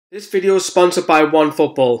This video is sponsored by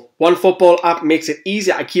OneFootball. OneFootball app makes it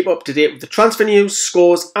easier to keep up to date with the transfer news,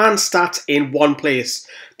 scores and stats in one place.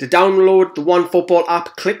 To download the OneFootball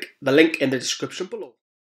app, click the link in the description below.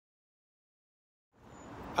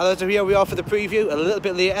 Hello, so here we are for the preview, a little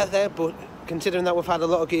bit later there, but considering that we've had a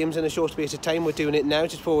lot of games in a short space of time, we're doing it now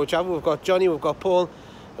just before we travel. We've got Johnny, we've got Paul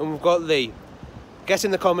and we've got Lee. Guess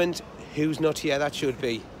in the comments who's not here, that should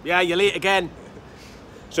be. Yeah, you're late again.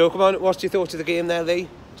 So come on, what's your thoughts of the game there, Lee?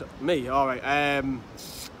 Me? Alright.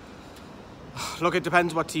 Look, it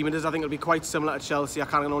depends what team it is. I think it'll be quite similar to Chelsea. I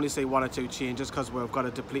can only say one or two changes because we've got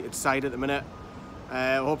a depleted side at the minute.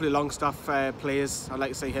 Hopefully Longstaff plays. I'd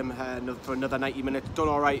like to see him for another 90 minutes. Done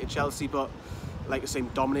alright at Chelsea, but I'd like to see him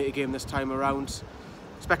dominate a game this time around.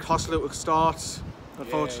 Expect Hosler to start,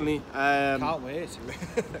 unfortunately. Can't wait.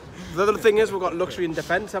 The other thing is we've got luxury in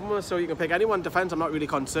defence, haven't we? So you can pick anyone in defence. I'm not really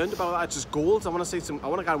concerned about that. It's just goals. I want to see I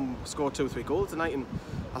want to go and score 2 or 3 goals tonight, and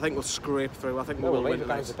I think we'll scrape through. I think we'll win.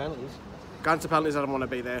 Going to penalties. Going to penalties, I don't want to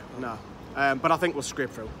be there. No, but I think we'll scrape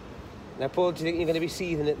through. Now, Paul, do you think you're going to be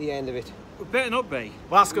seething at the end of it? We better not be.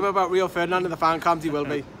 We'll ask him about Rio Ferdinand in the fan cams. He will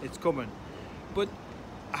be. It's coming. But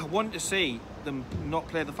I want to see them not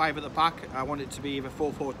play the 5 at the back. I want it to be either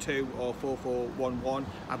 4-4-2 or 4-4-1-1.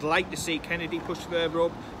 I'd like to see Kennedy push further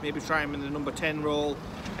up, maybe try him in the number 10 role.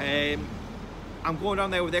 I'm going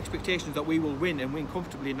down there with the expectations that we will win and win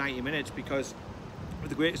comfortably in 90 minutes because, with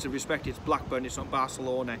the greatest of respect, it's Blackburn, it's not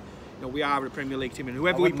Barcelona. You know, we are a Premier League team, and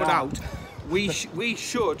whoever we put out, we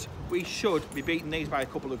should be beating these by a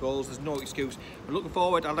couple of goals. There's no excuse. But looking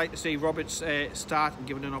forward, I'd like to see Roberts start and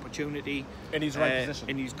given an opportunity in his right position,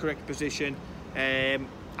 in his correct position. And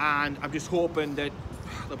I'm just hoping that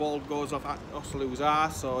the ball goes off Oslu's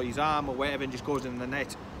arse or his arm or whatever and just goes in the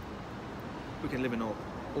net. We can live in hope.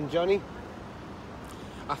 And Johnny?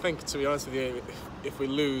 I think, to be honest with you, if we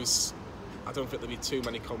lose, I don't think there'll be too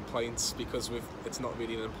many complaints because it's not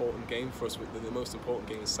really an important game for us. The most important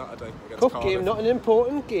game is Saturday against Cup Cardiff. Game, not an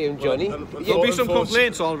important game, Johnny. Well, there'll be some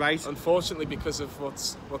complaints, all right. Unfortunately, because of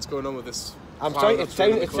what's going on with this. I'm sorry, it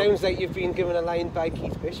sounds like you've been given a line by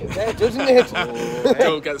Keith Bishop there, doesn't it?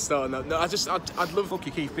 Don't get started on that. No, I'd love... Fuck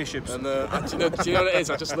you, Keith Bishops. And, do you know what it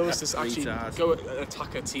is? I just love us to actually go and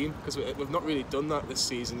attack a team because we've not really done that this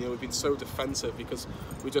season. You know, we've been so defensive because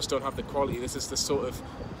we just don't have the quality. This is the sort of...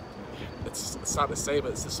 It's sad to say,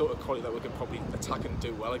 but it's the sort of quality that we can probably attack and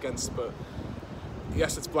do well against. But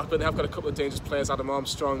yes, it's Blackburn. They have got a couple of dangerous players. Adam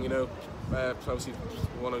Armstrong, you know, obviously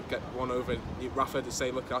want to get one over Rafa to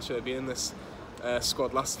say, look, I should have been in this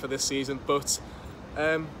squad last for this season. But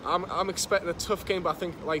I'm expecting a tough game. But I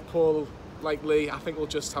think, like Paul, like Lee, I think we'll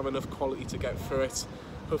just have enough quality to get through it.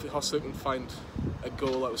 Hopefully, Hoslu can find a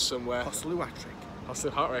goal out of somewhere. Hoslu hat-trick.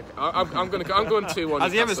 Hat-trick. I'm going 2-1.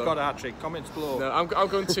 Has he ever scored a hat-trick? Comments below. No, I'm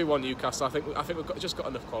going 2-1 Newcastle. I think we've just got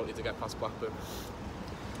enough quality to get past Blackburn.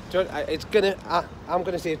 John, I'm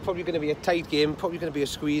gonna say it's probably gonna be a tight game. Probably gonna be a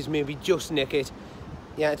squeeze. Maybe just nick it.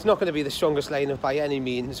 Yeah, it's not going to be the strongest lineup by any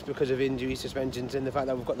means because of injury, suspensions, and the fact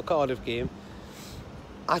that we've got the Cardiff game.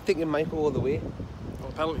 I think it might go all the way.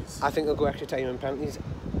 Oh, penalties. I think they'll go extra time and penalties.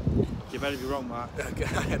 You better be wrong, Mark.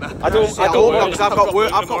 I don't because I've got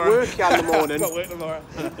work here in the morning. I've got work tomorrow.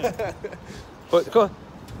 But come on,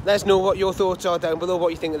 let us know what your thoughts are down below, what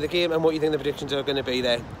you think of the game and what you think the predictions are going to be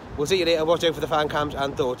there. We'll see you later. Watch out for the fan cams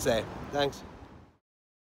and thoughts there. Thanks.